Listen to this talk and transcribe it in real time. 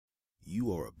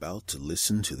You are about to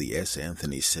listen to the S.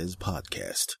 Anthony Says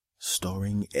podcast,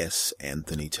 starring S.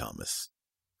 Anthony Thomas.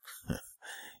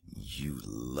 You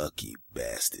lucky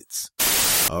bastards.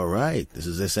 All right, this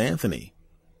is S. Anthony.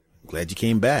 Glad you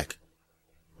came back.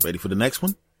 Ready for the next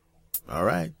one? All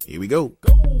right, here we go.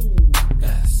 Go!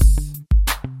 S.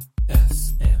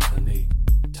 Anthony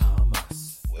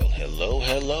Thomas. Well,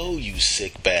 hello, you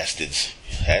sick bastards.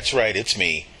 That's right, it's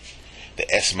me,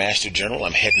 the S. Master General.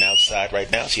 I'm heading outside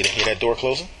right now. See, hear that door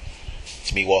closing?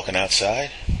 It's me walking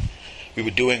outside.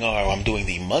 I'm doing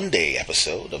the Monday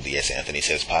episode of the S. Anthony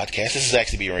Says podcast. This is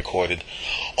actually being recorded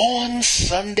on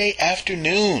Sunday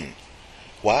afternoon.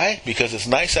 Why? Because it's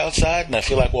nice outside and I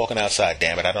feel like walking outside.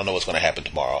 Damn it, I don't know what's going to happen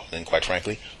tomorrow. And quite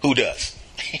frankly, who does?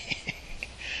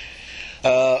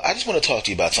 I just want to talk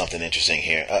to you about something interesting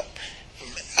here.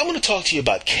 I want to talk to you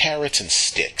about carrots and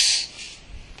sticks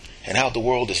and how the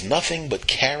world is nothing but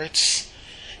carrots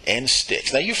and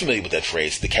sticks. Now, you're familiar with that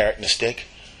phrase, the carrot and the stick,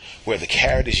 where the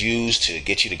carrot is used to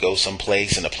get you to go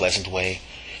someplace in a pleasant way,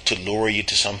 to lure you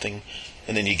to something,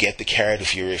 and then you get the carrot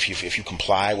if you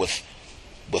comply with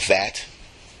that.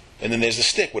 And then there's the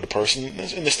stick where the person,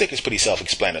 and the stick is pretty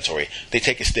self-explanatory. They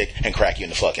take a stick and crack you in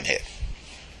the fucking head.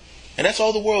 And that's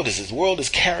all the world is. The world is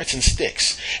carrots and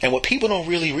sticks. And what people don't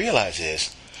really realize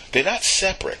is they're not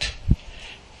separate.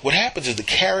 What happens is the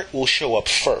carrot will show up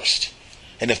first.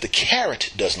 And if the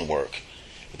carrot doesn't work,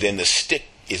 then the stick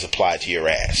is applied to your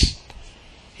ass.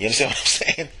 You understand what I'm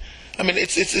saying? I mean,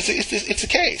 it's a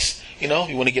case. You know,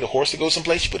 you want to get a horse to go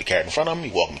someplace, you put a carrot in front of him,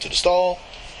 you walk him to the stall,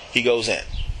 he goes in.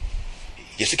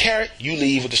 Gets the carrot, you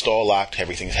leave with the stall locked,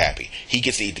 everything's happy. He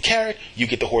gets to eat the carrot, you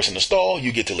get the horse in the stall,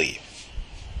 you get to leave.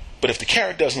 But if the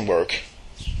carrot doesn't work,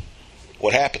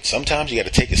 what happens? Sometimes you got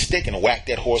to take a stick and whack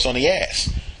that horse on the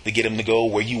ass to get him to go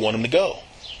where you want him to go.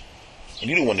 And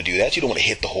you don't want to do that. You don't want to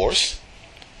hit the horse.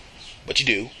 But you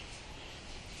do.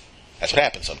 That's what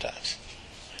happens sometimes.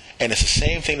 And it's the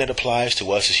same thing that applies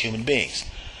to us as human beings.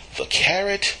 The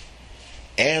carrot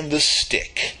and the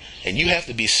stick. And you have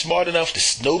to be smart enough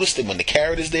to notice that when the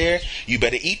carrot is there, you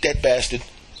better eat that bastard.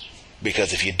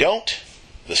 Because if you don't,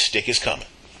 the stick is coming.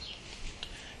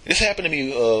 This happened to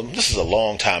me, this is a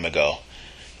long time ago.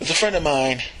 There's a friend of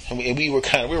mine, and we were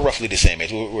roughly the same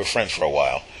age. We were friends for a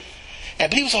while.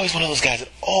 But he was always one of those guys that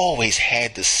always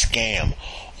had to scam.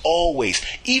 Always.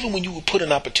 Even when you would put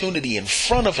an opportunity in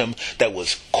front of him that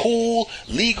was cool,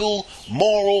 legal,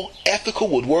 moral, ethical,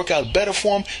 would work out better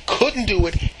for him, couldn't do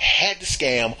it, had to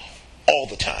scam all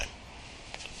the time.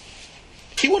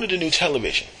 He wanted a new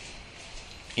television.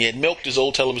 He had milked his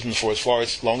old television for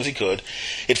as long as he could.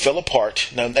 It fell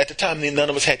apart. Now, at the time, none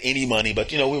of us had any money, but,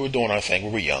 we were doing our thing.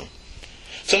 We were young.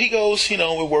 So he goes,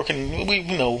 we're working, we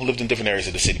lived in different areas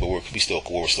of the city, but we're still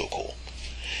cool.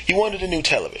 He wanted a new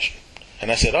television.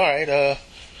 And I said, all right,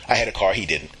 I had a car, he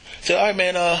didn't. I said, all right,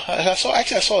 man, I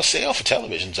saw a sale for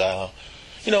televisions.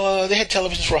 They had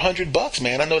televisions for $100,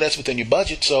 man. I know that's within your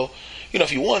budget, so,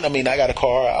 if you want, I got a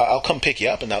car, I'll come pick you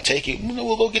up and I'll take you.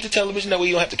 We'll go get the television, that way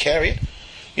you don't have to carry it.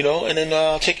 And then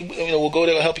I'll take you, we'll go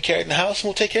there, I'll help you carry it in the house, and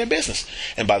we'll take care of business.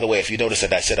 And by the way, if you notice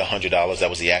that I said $100, that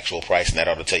was the actual price, and that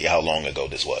ought to tell you how long ago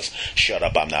this was. Shut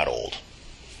up, I'm not old.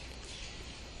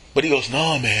 But he goes,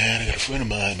 no, man, I got a friend of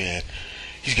mine, man.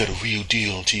 He's got a real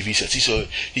deal on TV sets. He said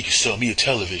he could sell me a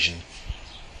television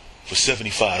for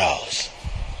 $75.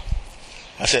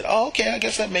 I said, oh, okay, I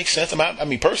guess that makes sense.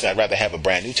 Personally, I'd rather have a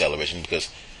brand new television because,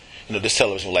 this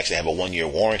television will actually have a 1-year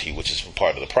warranty, which is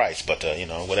part of the price, but,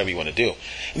 whatever you want to do.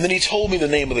 And then he told me the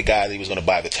name of the guy that he was going to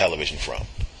buy the television from.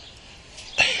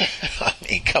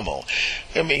 Come on.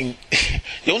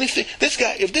 The only thing,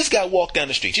 if this guy walked down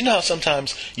the street, you know how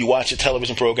sometimes you watch a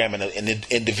television program and an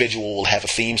individual will have a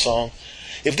theme song?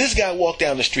 If this guy walked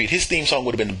down the street, his theme song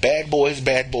would have been Bad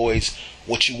Boys,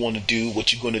 what you want to do,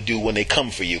 what you're going to do when they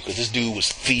come for you, because this dude was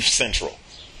Thief Central.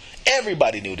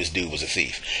 Everybody knew this dude was a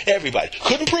thief. Everybody.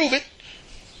 Couldn't prove it,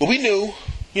 but we knew,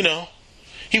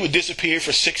 He would disappear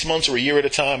for 6 months or a year at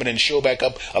a time and then show back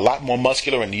up a lot more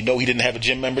muscular, and he didn't have a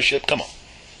gym membership. Come on.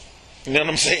 You know what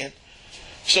I'm saying?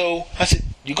 So I said,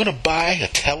 you're going to buy a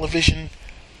television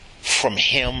from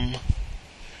him?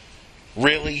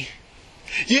 Really?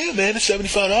 Yeah, man, it's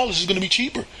 $75. It's going to be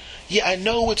cheaper. Yeah, I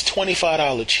know it's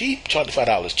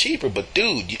 $25 cheaper, but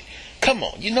dude, come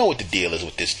on. You know what the deal is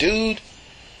with this dude.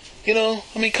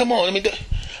 Come on.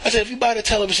 I said, if you buy the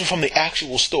television from the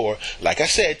actual store, like I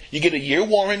said, you get a year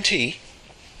warranty.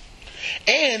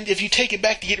 And if you take it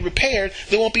back to get it repaired,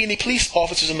 there won't be any police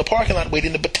officers in the parking lot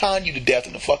waiting to baton you to death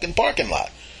in the fucking parking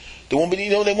lot. There won't be,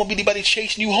 there won't be anybody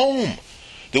chasing you home.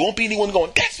 There won't be anyone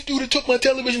going, that's the dude that took my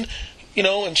television.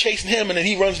 and chasing him, and then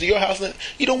he runs to your house, and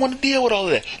you don't want to deal with all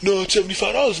of that. No, it's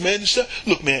 $75, man.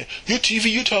 Look, man, your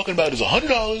TV you're talking about is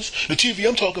 $100. The TV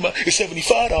I'm talking about is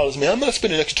 $75, man. I'm not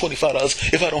spending an extra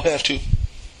 $25 if I don't have to.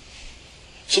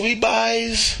 So he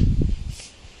buys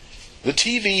the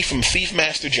TV from Thief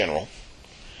Master General,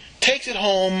 takes it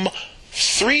home.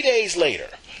 3 days later,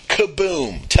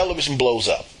 kaboom, television blows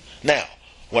up. Now,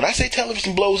 when I say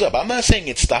television blows up, I'm not saying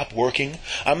it stopped working.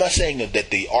 I'm not saying that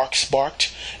the arc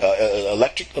sparked, the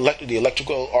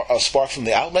electrical spark from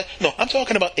the outlet. No, I'm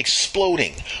talking about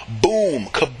exploding. Boom,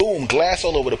 kaboom, glass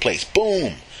all over the place.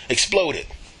 Boom, exploded.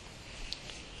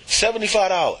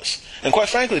 $75. And quite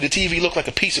frankly, the TV looked like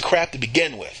a piece of crap to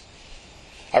begin with.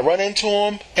 I run into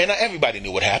him, and everybody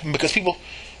knew what happened because people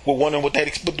were wondering what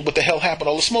the hell happened,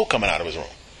 all the smoke coming out of his room.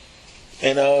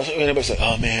 And everybody's like,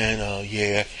 oh man,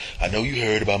 yeah, I know you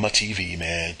heard about my TV,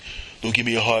 man. Don't give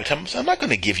me a hard time. I'm not going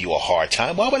to give you a hard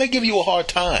time. Why would I give you a hard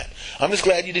time? I'm just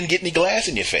glad you didn't get any glass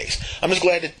in your face. I'm just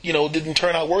glad that, it didn't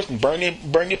turn out worse and burn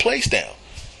your place down.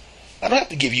 I don't have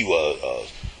to give you a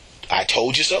I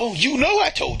told you so. You know I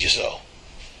told you so.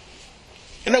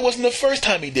 And that wasn't the first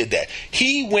time he did that.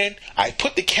 He went, I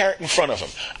put the carrot in front of him.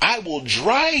 I will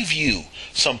drive you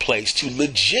someplace to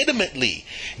legitimately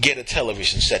get a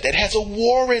television set that has a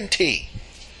warranty.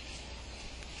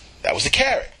 That was the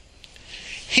carrot.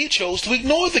 He chose to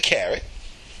ignore the carrot.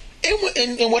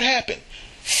 And what happened?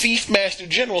 Thief Master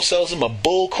General sells him a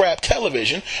bullcrap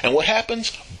television. And what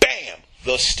happens? Bam!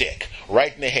 The stick.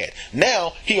 Right in the head.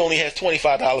 Now, he only has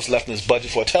 $25 left in his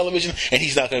budget for a television, and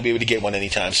he's not going to be able to get one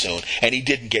anytime soon. And he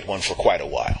didn't get one for quite a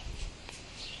while.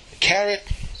 The carrot,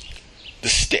 the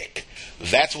stick.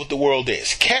 That's what the world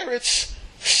is. Carrots,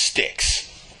 sticks.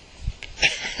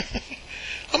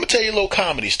 I'm going to tell you a little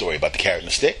comedy story about the carrot and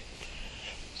the stick.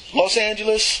 Los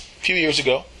Angeles, a few years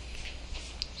ago,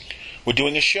 we're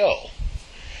doing a show.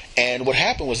 And what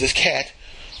happened was this cat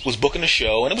was booking a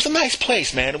show, and it was a nice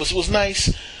place, man. It was a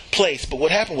nice place, but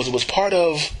what happened was it was part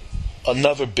of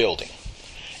another building,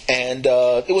 and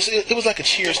it was like a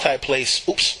Cheers type place.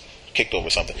 Oops, kicked over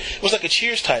something. It was like a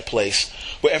Cheers type place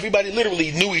where everybody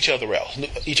literally knew each other else.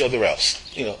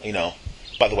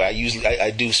 By the way, I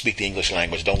do speak the English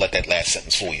language. Don't let that last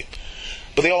sentence fool you.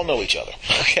 But they all know each other.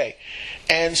 Okay.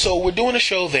 And so we're doing a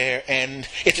show there, and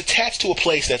it's attached to a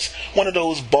place that's one of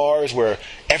those bars where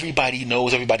everybody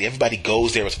knows everybody. Everybody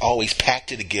goes there. It's always packed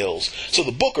to the gills. So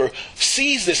the booker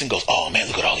sees this and goes, oh, man,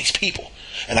 look at all these people.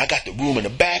 And I got the room in the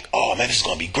back. Oh, man, this is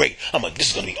going to be great. This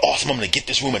is going to be awesome. I'm going to get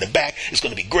this room in the back. It's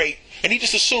going to be great. And he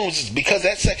just assumes it's because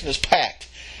that section is packed,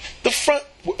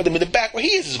 the back where he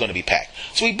is going to be packed.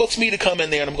 So he books me to come in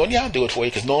there, and I'm going, yeah, I'll do it for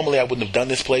you, because normally I wouldn't have done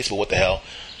this place, but what the hell.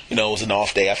 It was an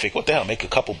off day. I figured, what the hell, make a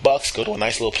couple bucks, go to a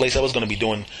nice little place. I was going to be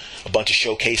doing a bunch of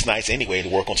showcase nights anyway to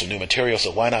work on some new material, so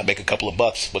why not make a couple of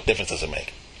bucks? What difference does it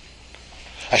make?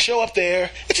 I show up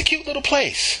there. It's a cute little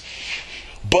place.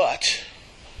 But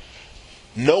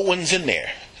no one's in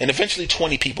there. And eventually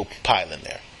 20 people pile in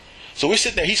there. So we're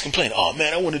sitting there. He's complaining, oh,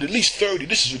 man, I wanted at least 30.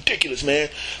 This is ridiculous, man.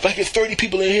 If I get 30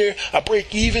 people in here, I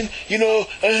break even,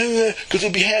 because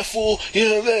it'll be half full.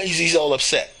 He's all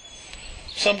upset.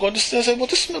 So I'm going to say, well,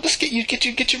 just get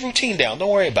your routine down. Don't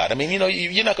worry about it. I mean,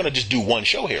 you're not going to just do one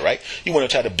show here, right? You want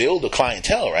to try to build a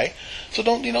clientele, right? So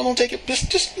don't take it.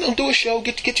 Just do a show.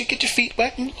 Get your feet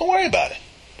wet, and don't worry about it.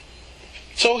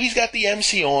 So he's got the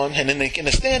MC on, and then in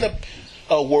the stand-up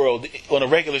world, on a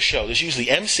regular show, there's usually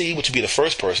MC, which would be the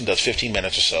first person, does 15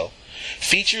 minutes or so.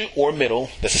 Feature or middle,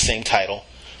 that's the same title,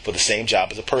 for the same job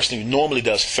as a person who normally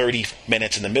does 30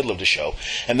 minutes in the middle of the show.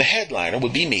 And the headliner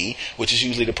would be me, which is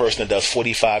usually the person that does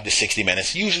 45 to 60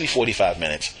 minutes, usually 45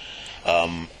 minutes.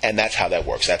 And that's how that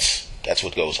works. That's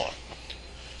what goes on.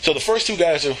 So the first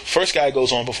guy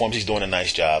goes on, performs, he's doing a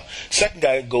nice job. Second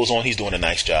guy goes on, he's doing a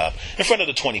nice job in front of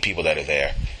the 20 people that are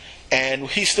there. And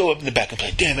he's still up in the back and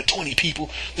playing, damn it, 20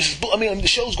 people. The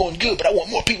show's going good, but I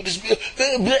want more people.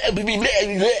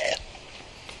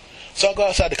 So I go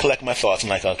outside to collect my thoughts. I'm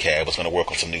like, okay, I was going to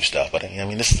work on some new stuff, but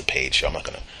this is a paid show.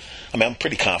 I'm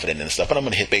pretty confident in this stuff, but I'm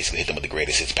going to basically hit them with the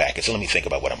greatest hits package. So let me think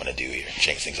about what I'm going to do here,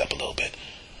 change things up a little bit.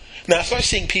 Now I start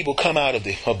seeing people come out of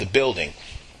the building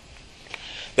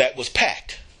that was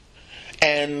packed,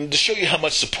 and to show you how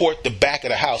much support the back of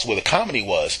the house where the comedy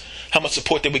was, how much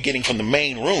support they were getting from the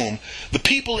main room, the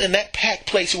people in that packed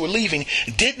place who were leaving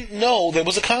didn't know there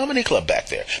was a comedy club back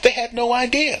there. They had no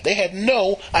idea.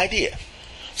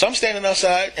 So I'm standing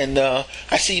outside, and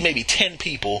I see maybe 10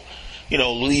 people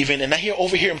leaving, and I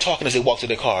overhear them talking as they walk to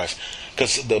their cars,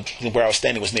 because where I was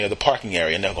standing was near the parking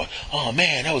area, and they're going, "Oh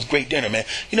man, that was great dinner, man.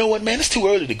 You know what, man? It's too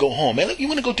early to go home, man. You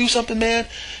want to go do something, man?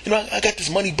 I got this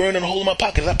money burning a hole in my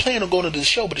pocket. I plan on going to the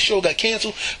show, but the show got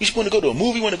canceled. We just want to go to a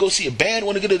movie, want to go see a band,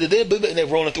 want to go to the and they're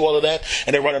rolling through all of that,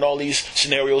 and they're running all these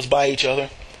scenarios by each other,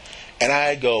 and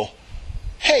I go,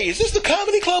 "Hey, is this the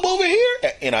comedy club over here?"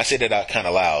 And I say that out kind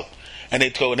of loud, and they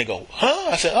go, "Huh?"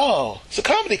 I said, "Oh, it's a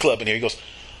comedy club in here." He goes,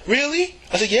 "Really?"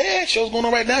 I said, "Yeah, show's going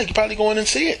on right now. You can probably go in and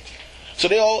see it." So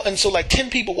like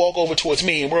 10 people walk over towards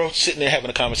me, and we're all sitting there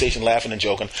having a conversation, laughing and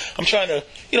joking. I'm trying to,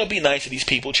 be nice to these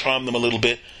people, charm them a little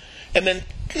bit. And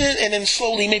then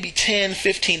slowly maybe 10,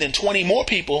 15, then 20 more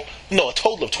people, no, a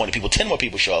total of 20 people, 10 more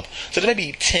people show up. So there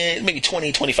may be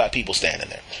 20, 25 people standing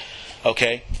there.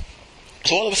 Okay?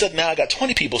 So all of a sudden now I got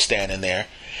 20 people standing there,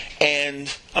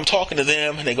 and I'm talking to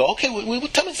them, and they go, "Okay,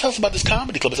 tell us about this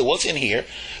comedy club." I said, "Well, it's in here.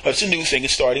 It's a new thing.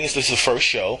 It's starting. This is the first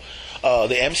show.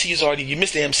 The MC is already, you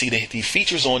missed the MC. The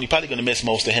feature's on. You're probably going to miss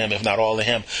most of him, if not all of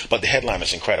him. But the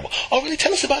headliner's incredible." "Oh, really?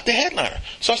 Tell us about the headliner."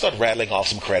 So I started rattling off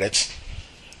some credits,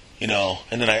 and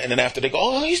then after they go,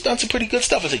 "Oh, he's done some pretty good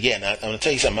stuff." I said, "Yeah, now I'm going to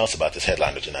tell you something else about this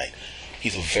headliner tonight.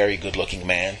 He's a very good-looking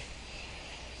man.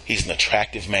 He's an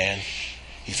attractive man.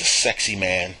 He's a sexy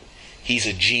man. He's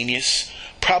a genius.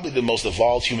 Probably the most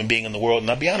evolved human being in the world. And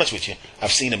I'll be honest with you,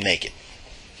 I've seen him naked."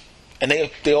 And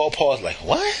they all pause like,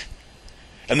 "What?"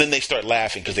 And then they start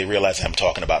laughing because they realize I'm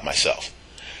talking about myself.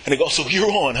 And they go, "So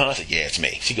you're on, huh?" I said, "Yeah, it's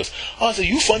me." She goes, "Oh," I said,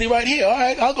 "You funny right here. All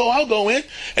right, I'll go in."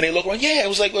 And they look around. Yeah, it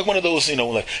was like one of those,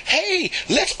 like, "Hey,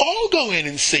 let's all go in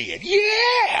and see it."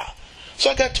 Yeah. So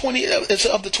I got 20, of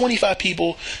the 25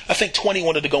 people, I think 20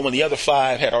 wanted to go, and the other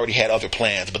 5 had already had other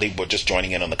plans, but they were just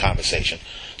joining in on the conversation.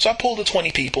 So I pulled the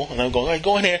 20 people, and I'm going, "All right,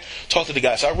 go in there, talk to the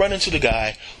guy." So I run into the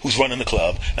guy who's running the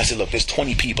club. I said, "Look, there's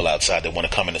 20 people outside that want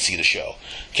to come in and see the show.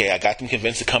 Okay, I got them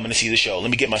convinced to come in and see the show.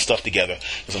 Let me get my stuff together,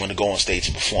 because I'm going to go on stage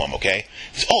and perform, okay?"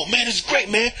 He said, "Oh, man, this is great,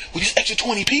 man. With these extra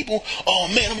 20 people, oh,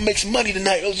 man, I'm going to make some money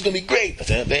tonight. Oh, this is going to be great." I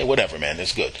said, "Hey, whatever, man,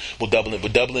 it's good. We're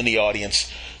doubling the audience,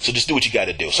 so just do what you got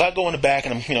to do." So I go in the back,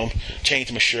 and I'm,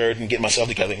 changing my shirt and getting myself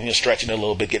together, stretching it a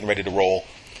little bit, getting ready to roll.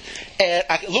 And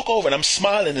I look over, and I'm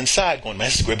smiling inside, going, "Man,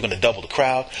 this is great. We're going to double the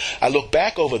crowd." I look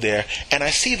back over there, and I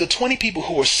see the 20 people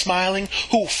who were smiling,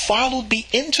 who followed me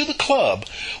into the club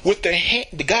with their hand.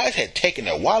 The guys had taken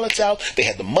their wallets out. They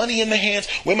had the money in their hands.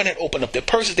 Women had opened up their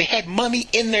purses. They had money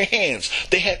in their hands.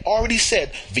 They had already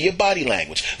said, via body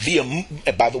language,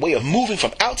 by the way of moving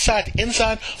from outside to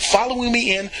inside, following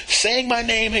me in, saying my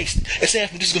name, "Hey, it's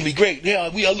Anthony, this is going to be great. Yeah,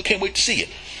 we can't wait to see it."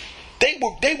 They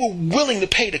were willing to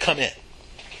pay to come in.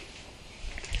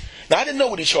 Now, I didn't know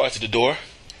what he charged at the door.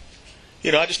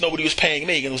 I just know what he was paying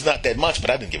me, and it was not that much, but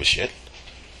I didn't give a shit.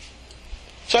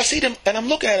 So I see them, and I'm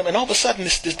looking at them, and all of a sudden,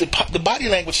 the body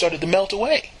language started to melt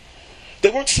away. They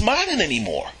weren't smiling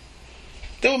anymore.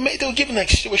 They were giving they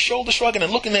were shoulder shrugging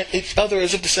and looking at each other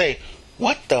as if to say,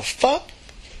 "What the fuck?"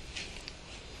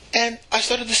 And I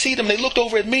started to see them. They looked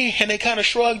over at me, and they kind of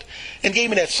shrugged and gave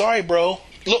me that "sorry, bro"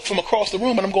 look from across the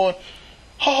room, and I'm going,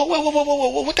 "Oh,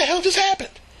 whoa, what the hell just happened?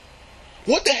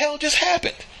 What the hell just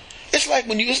happened?" It's like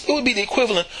it would be the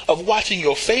equivalent of watching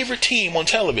your favorite team on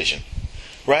television,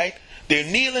 right? They're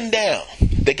kneeling down.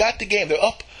 They got the game. They're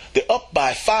up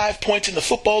by 5 points in the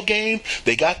football game.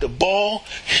 They got the ball.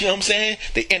 You know what I'm saying?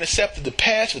 They intercepted the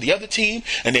pass for the other team,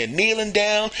 and they're kneeling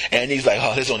down. And he's like,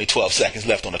 "Oh, there's only 12 seconds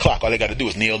left on the clock. All they got to do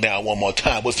is kneel down one more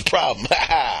time. What's the problem?"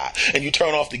 And you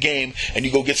turn off the game, and you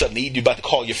go get something to eat. You're about to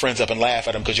call your friends up and laugh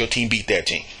at them because your team beat their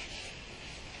team.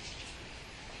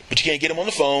 But you can't get them on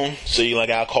the phone, so you're like,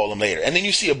 "I'll call them later." And then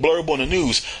you see a blurb on the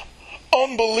news.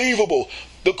 "Unbelievable.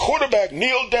 The quarterback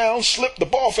kneeled down, slipped, the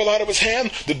ball fell out of his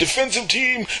hand. The defensive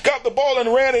team got the ball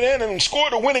and ran it in and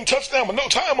scored a winning touchdown with no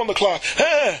time on the clock."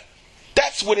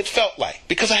 That's what it felt like.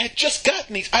 Because I had just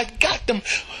gotten these. I got them.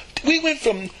 We went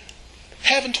from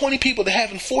having 20 people to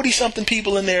having 40-something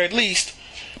people in there at least.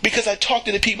 Because I talked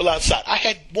to the people outside. I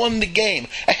had won the game.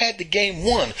 I had the game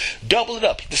won. Double it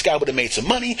up. This guy would have made some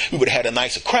money. We would have had a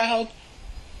nicer crowd.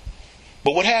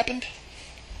 But what happened?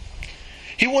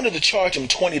 He wanted to charge him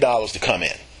 $20 to come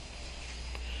in.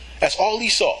 That's all he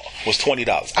saw was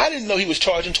 $20. I didn't know he was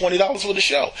charging $20 for the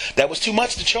show. That was too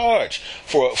much to charge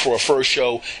for a first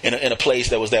show in a place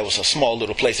that was a small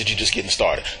little place that you're just getting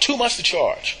started. Too much to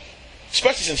charge.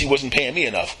 Especially since he wasn't paying me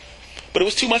enough. But it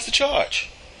was too much to charge.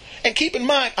 And keep in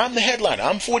mind, I'm the headliner.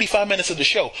 I'm 45 minutes of the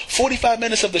show. 45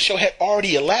 minutes of the show had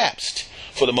already elapsed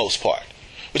for the most part.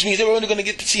 Which means they were only going to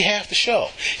get to see half the show.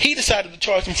 He decided to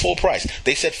charge them full price.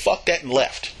 They said, "Fuck that," and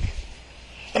left.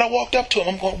 And I walked up to him.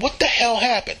 I'm going, "What the hell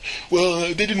happened?" "Well,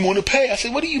 they didn't want to pay." I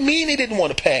said, "What do you mean they didn't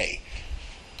want to pay?"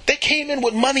 They came in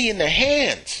with money in their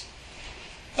hands.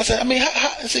 I said,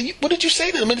 I said, what did you say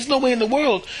to them? There's no way in the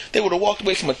world they would have walked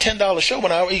away from a $10 show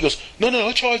 1 hour. He goes, no,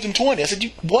 I charged them 20. I said,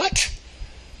 what?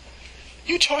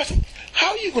 You charge them?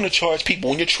 How are you going to charge people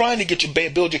when you're trying to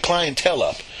get build your clientele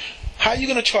up? How are you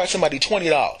going to charge somebody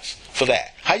 $20 for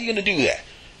that? How are you going to do that?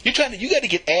 You got to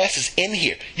get asses in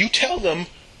here. You tell them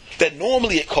that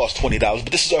normally it costs $20,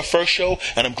 but this is our first show,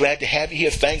 and I'm glad to have you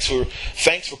here. Thanks for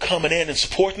coming in and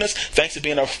supporting us. Thanks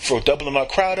for doubling our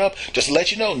crowd up. Just to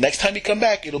let you know, next time you come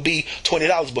back, it'll be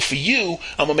 $20. But for you,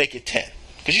 I'm gonna make it $10,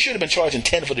 because you should have been charging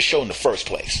 $10 for the show in the first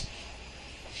place.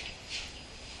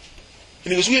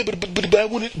 And he goes, yeah, but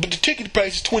the ticket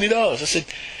price is $20. I said,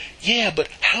 yeah, but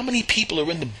how many people are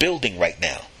in the building right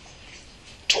now?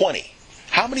 20.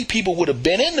 How many people would have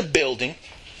been in the building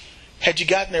had you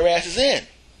gotten their asses in?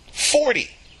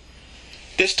 40.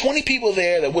 There's 20 people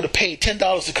there that would have paid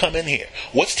 $10 to come in here.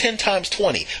 What's 10 times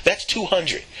 20? That's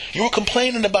 200. You were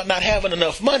complaining about not having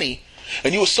enough money,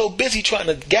 and you were so busy trying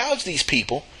to gouge these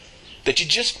people that you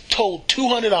just told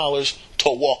 $200 to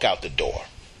walk out the door.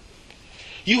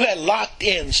 You had locked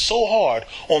in so hard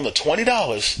on the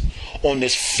 $20 on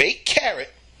this fake carrot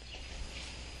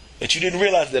that you didn't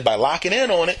realize that by locking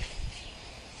in on it,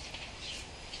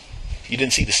 you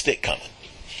didn't see the stick coming.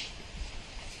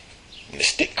 And the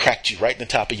stick cracked you right in the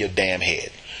top of your damn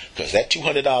head, because that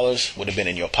 $200 would have been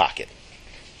in your pocket,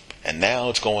 and now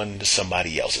it's going to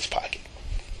somebody else's pocket.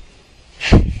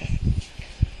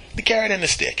 The carrot and the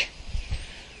stick.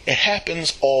 It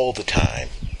happens all the time.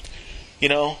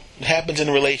 It happens in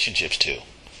relationships too.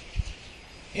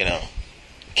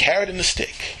 Carrot and the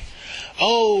stick.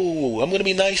 Oh, I'm going to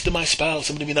be nice to my spouse.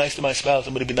 I'm going to be nice to my spouse.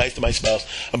 I'm going to be nice to my spouse.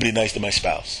 I'm going to be nice to my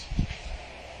spouse.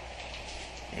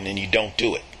 And then you don't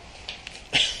do it.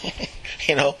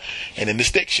 And then the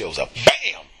stick shows up.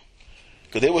 Bam!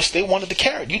 Because they wanted the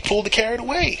carrot. You pulled the carrot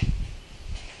away.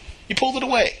 You pulled it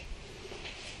away.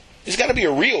 It's got to be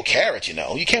a real carrot,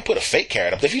 You can't put a fake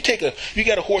carrot up. If you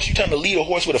got a horse, you're trying to lead a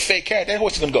horse with a fake carrot, that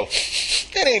horse is going to go,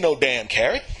 that ain't no damn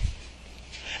carrot.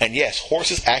 And yes,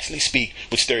 horses actually speak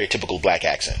with stereotypical black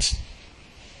accents.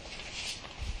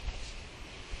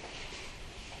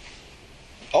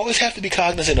 Always have to be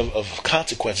cognizant of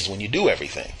consequences when you do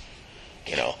everything.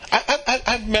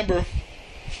 I remember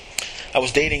I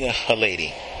was dating a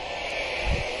lady.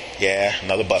 Yeah,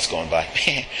 another bus going by.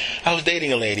 I was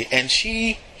dating a lady, and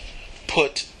she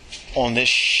put on this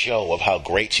show of how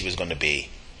great she was going to be.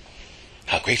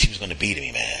 How great she was going to be to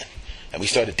me, man. And we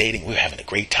started dating. We were having a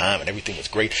great time, and everything was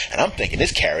great. And I'm thinking,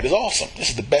 this carrot is awesome. This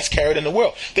is the best carrot in the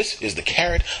world. This is the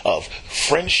carrot of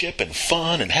friendship and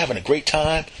fun and having a great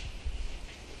time.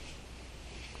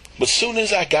 But as soon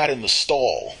as I got in the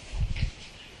stall,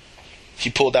 she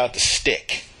pulled out the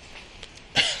stick.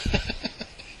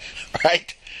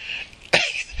 Right?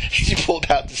 She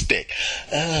pulled out the stick.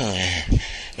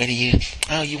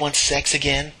 You want sex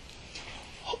again?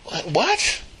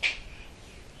 What?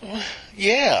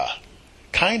 Yeah.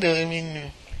 Kind of.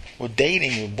 We're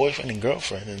dating, we're boyfriend and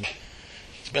girlfriend, and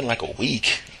it's been like a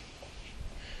week.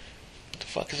 What the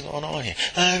fuck is going on here?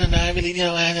 I don't know. I really,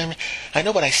 I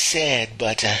know what I said,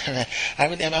 but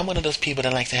I'm one of those people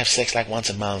that likes to have sex like once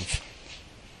a month.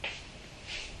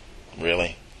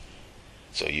 Really?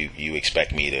 So you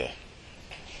expect me to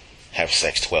have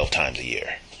sex 12 times a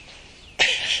year?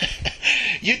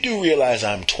 You do realize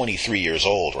I'm 23 years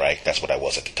old, right? That's what I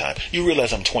was at the time. You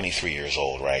realize I'm 23 years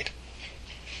old, right?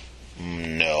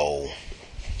 No.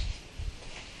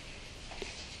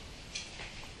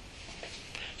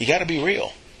 You got to be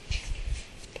real.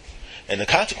 And the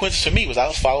consequences for me was I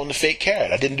was following the fake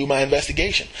carrot. I didn't do my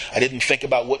investigation. I didn't think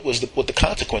about what the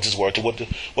consequences were to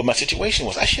what my situation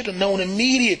was. I should have known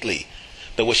immediately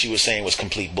that what she was saying was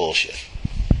complete bullshit.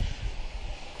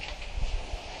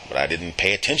 But I didn't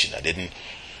pay attention. I didn't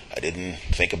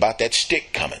think about that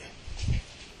stick coming.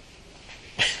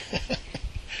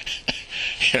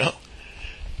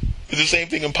 It's the same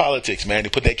thing in politics, man. They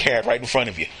put that carrot right in front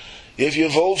of you. If you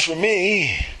vote for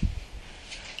me,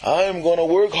 I'm going to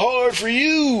work hard for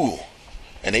you.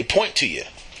 And they point to you.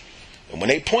 And when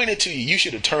they pointed to you, you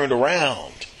should have turned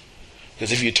around.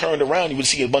 Because if you turned around, you would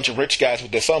see a bunch of rich guys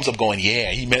with their thumbs up going,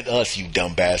 yeah, he meant us, you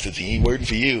dumb bastards. He ain't working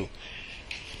for you.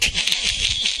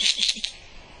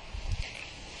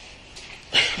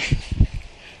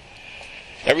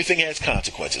 Everything has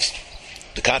consequences.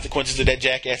 The consequences of that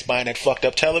jackass buying that fucked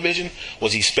up television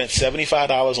was he spent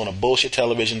 $75 on a bullshit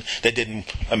television that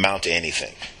didn't amount to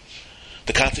anything.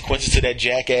 The consequences to that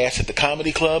jackass at the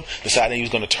comedy club deciding he was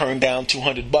going to turn down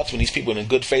 $200 when these people in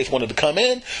good faith wanted to come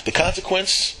in. The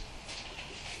consequence,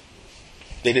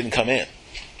 they didn't come in.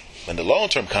 And the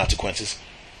long-term consequences,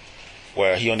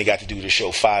 where he only got to do the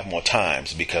show 5 more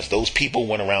times because those people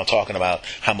went around talking about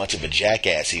how much of a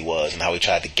jackass he was and how he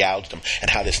tried to gouge them and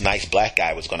how this nice black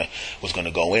guy was gonna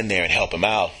go in there and help him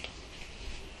out,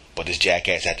 but this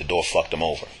jackass at the door fucked him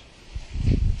over.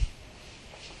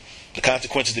 The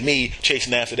consequences to me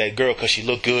chasing after that girl because she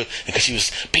looked good and because she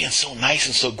was being so nice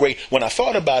and so great. When I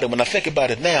thought about it, when I think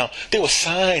about it now, there were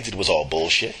signs it was all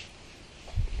bullshit.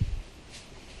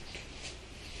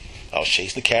 I was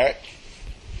chasing the carrot.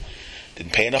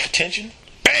 Didn't pay enough attention.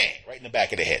 Bang! Right in the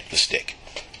back of the head. The stick.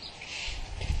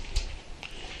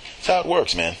 That's how it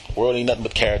works, man. The world ain't nothing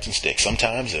but carrots and sticks.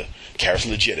 Sometimes the carrot's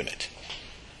legitimate.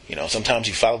 You know, sometimes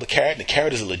you follow the carrot and the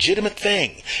carrot is a legitimate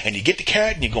thing. And you get the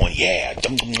carrot and you're going, yeah,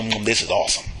 this is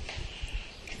awesome.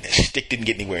 And the stick didn't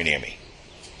get anywhere near me.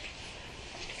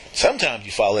 Sometimes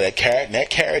you follow that carrot and that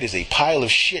carrot is a pile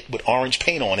of shit with orange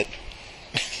paint on it.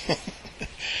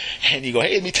 And you go,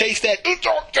 hey, let me taste that. What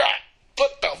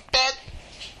the fuck?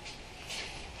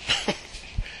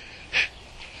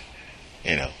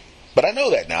 You know. But I know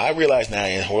that now. I realize now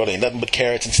in the world ain't nothing but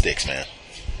carrots and sticks, man.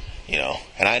 You know.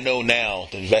 And I know now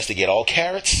to investigate all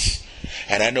carrots.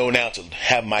 And I know now to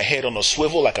have my head on a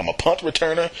swivel like I'm a punt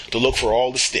returner to look for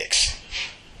all the sticks.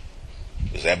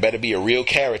 Because that better be a real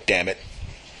carrot, damn it.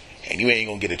 And you ain't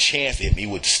going to get a chance to hit me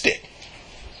with the stick.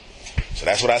 So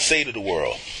that's what I say to the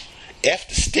world. F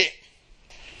the stick.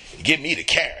 Give me the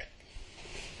carrot.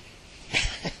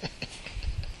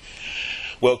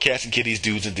 Well, cats and kitties,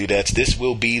 dudes and dudettes, this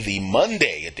will be the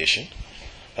Monday edition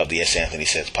of the S. Anthony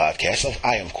Says podcast.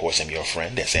 I, of course, am your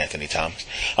friend, S. Anthony Thomas.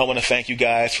 I want to thank you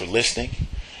guys for listening.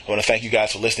 I want to thank you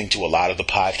guys for listening to a lot of the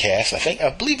podcasts. I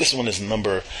believe this one is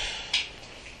number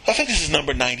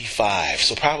 95.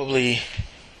 So probably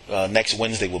next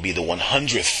Wednesday will be the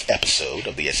 100th episode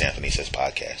of the S. Anthony Says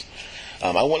podcast.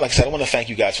 I want to thank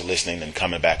you guys for listening and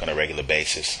coming back on a regular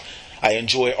basis. I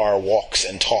enjoy our walks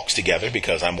and talks together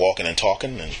because I'm walking and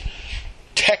talking, and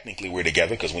technically we're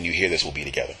together because when you hear this, we'll be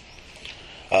together.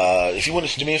 If you want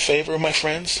to do me a favor, my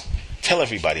friends, tell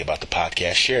everybody about the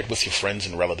podcast. Share it with your friends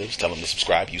and relatives. Tell them to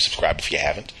subscribe. You subscribe if you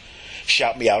haven't.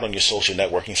 Shout me out on your social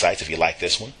networking sites if you like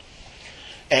this one.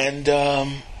 And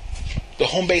the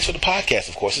home base for the podcast,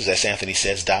 of course, is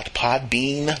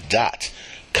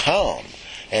santhonysays.podbean.com.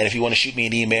 And if you want to shoot me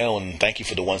an email, and thank you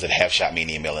for the ones that have shot me an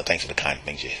email, and thanks for the kind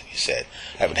things you said.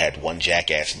 I haven't had one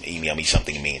jackass email me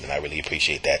something mean, and I really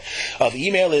appreciate that. The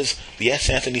email is the S.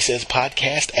 Anthony Says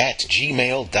podcast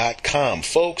 @gmail.com.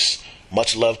 Folks,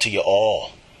 much love to you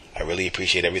all. I really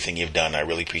appreciate everything you've done. I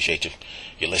really appreciate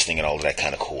your listening and all of that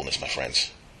kind of coolness, my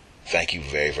friends. Thank you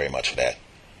very, very much for that.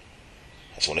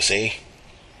 I just want to say,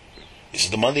 this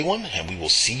is the Monday one, and we will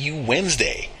see you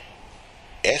Wednesday.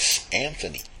 S.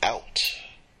 Anthony out.